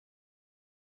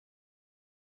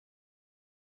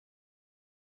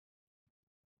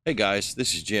Hey guys,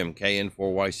 this is Jim,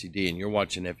 KN4YCD, and you're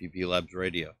watching FEP Labs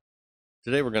Radio.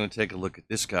 Today we're going to take a look at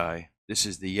this guy. This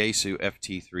is the Yaesu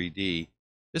FT3D.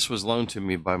 This was loaned to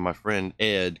me by my friend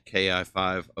Ed,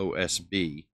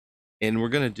 KI5OSB, and we're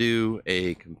going to do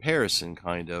a comparison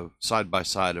kind of side by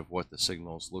side of what the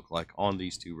signals look like on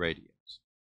these two radios.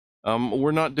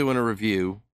 We're not doing a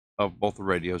review of both the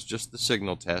radios, just the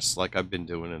signal tests like I've been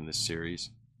doing in this series,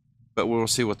 but we'll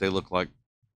see what they look like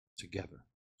together.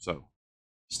 So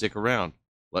stick around.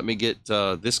 Let me get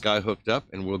this guy hooked up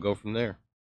and we'll go from there.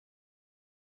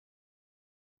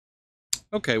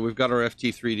 Okay, we've got our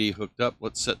FT3D hooked up.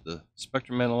 Let's set the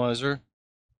spectrum analyzer.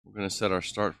 We're going to set our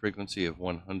start frequency of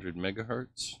 100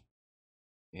 megahertz.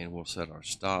 And we'll set our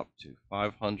stop to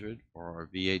 500 for our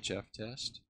VHF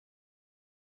test.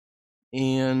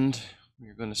 And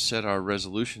we're going to set our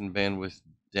resolution bandwidth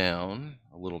down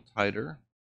a little tighter.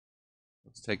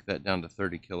 Let's take that down to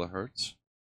 30 kilohertz.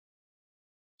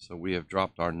 So we have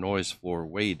dropped our noise floor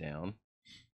way down.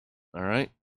 All right.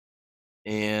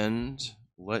 And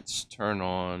let's turn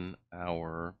on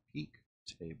our peak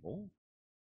table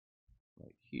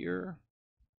right here.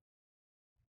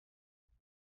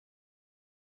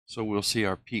 So we'll see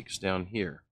our peaks down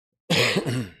here.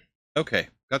 Okay,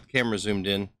 got the camera zoomed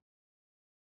in.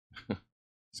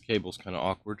 This cable's kind of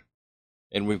awkward.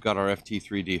 And we've got our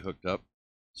FT3D hooked up.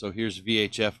 So here's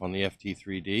VHF on the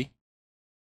FT3D.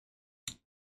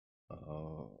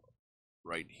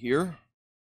 Right here,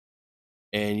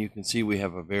 and you can see we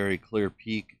have a very clear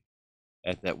peak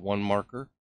at that one marker,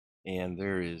 and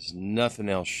there is nothing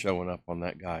else showing up on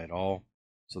that guy at all,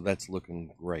 so that's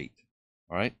looking great.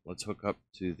 All right, let's hook up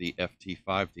to the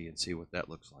FT5D and see what that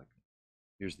looks like.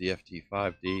 Here's the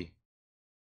FT5D,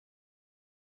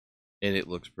 and it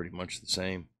looks pretty much the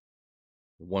same.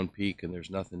 The one peak, and there's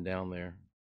nothing down there,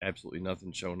 absolutely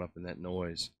nothing showing up in that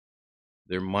noise.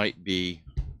 There might be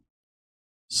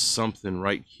something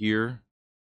right here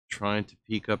trying to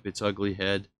peek up its ugly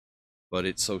head, but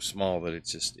it's so small that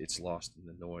it's lost in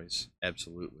the noise.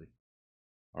 Absolutely.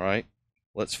 All right,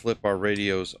 let's flip our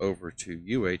radios over to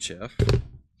UHF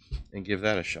and give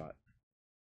that a shot.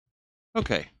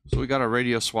 Okay, so we got our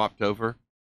radio swapped over.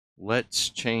 Let's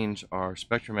change our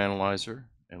spectrum analyzer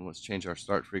and let's change our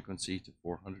start frequency to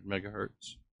 400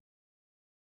 megahertz,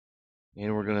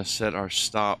 and we're going to set our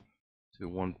stop to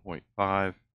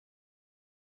 1.5.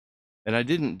 And I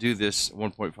didn't do this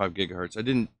 1.5 gigahertz. I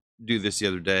didn't do this the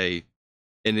other day,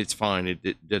 and it's fine. It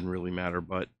didn't really matter,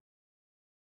 but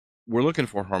we're looking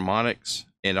for harmonics,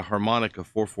 and a harmonic of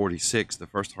 446, the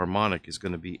first harmonic is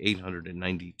going to be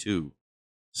 892.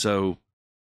 So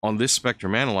on this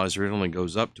spectrum analyzer, it only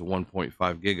goes up to 1.5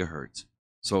 gigahertz.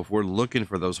 So if we're looking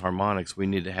for those harmonics, we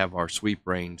need to have our sweep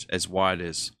range as wide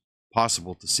as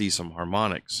possible to see some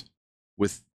harmonics.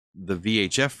 With the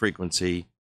VHF frequency,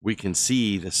 we can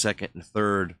see the second and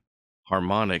third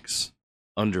harmonics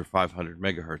under 500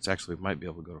 megahertz. Actually, we might be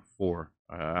able to go to 4.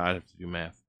 I'd have to do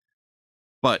math.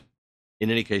 But in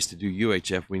any case, to do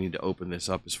UHF, we need to open this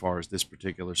up as far as this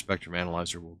particular spectrum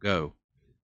analyzer will go.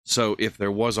 So if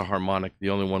there was a harmonic,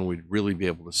 the only one we'd really be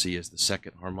able to see is the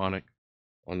second harmonic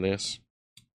on this.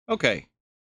 Okay,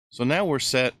 so now we're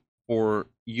set for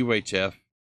UHF,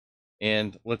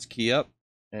 and let's key up.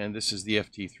 And this is the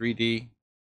FT3D.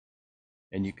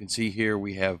 And you can see here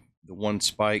we have the one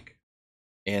spike,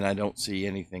 and I don't see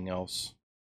anything else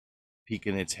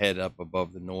peeking its head up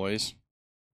above the noise.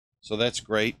 So that's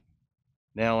great.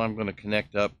 Now I'm going to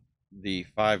connect up the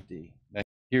 5D. Now,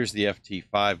 here's the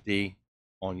FT5D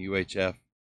on UHF.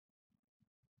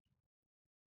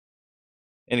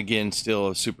 And again, still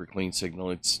a super clean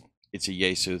signal. It's a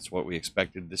Yaesu. It's what we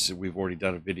expected. We've already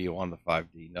done a video on the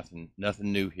 5D.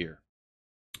 Nothing new here.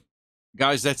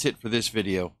 Guys, that's it for this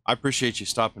video. I appreciate you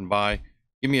stopping by.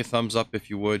 Give me a thumbs up if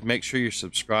you would. Make sure you're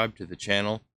subscribed to the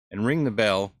channel and ring the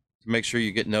bell to make sure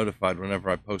you get notified whenever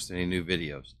I post any new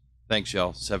videos. Thanks,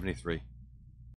 y'all. 73.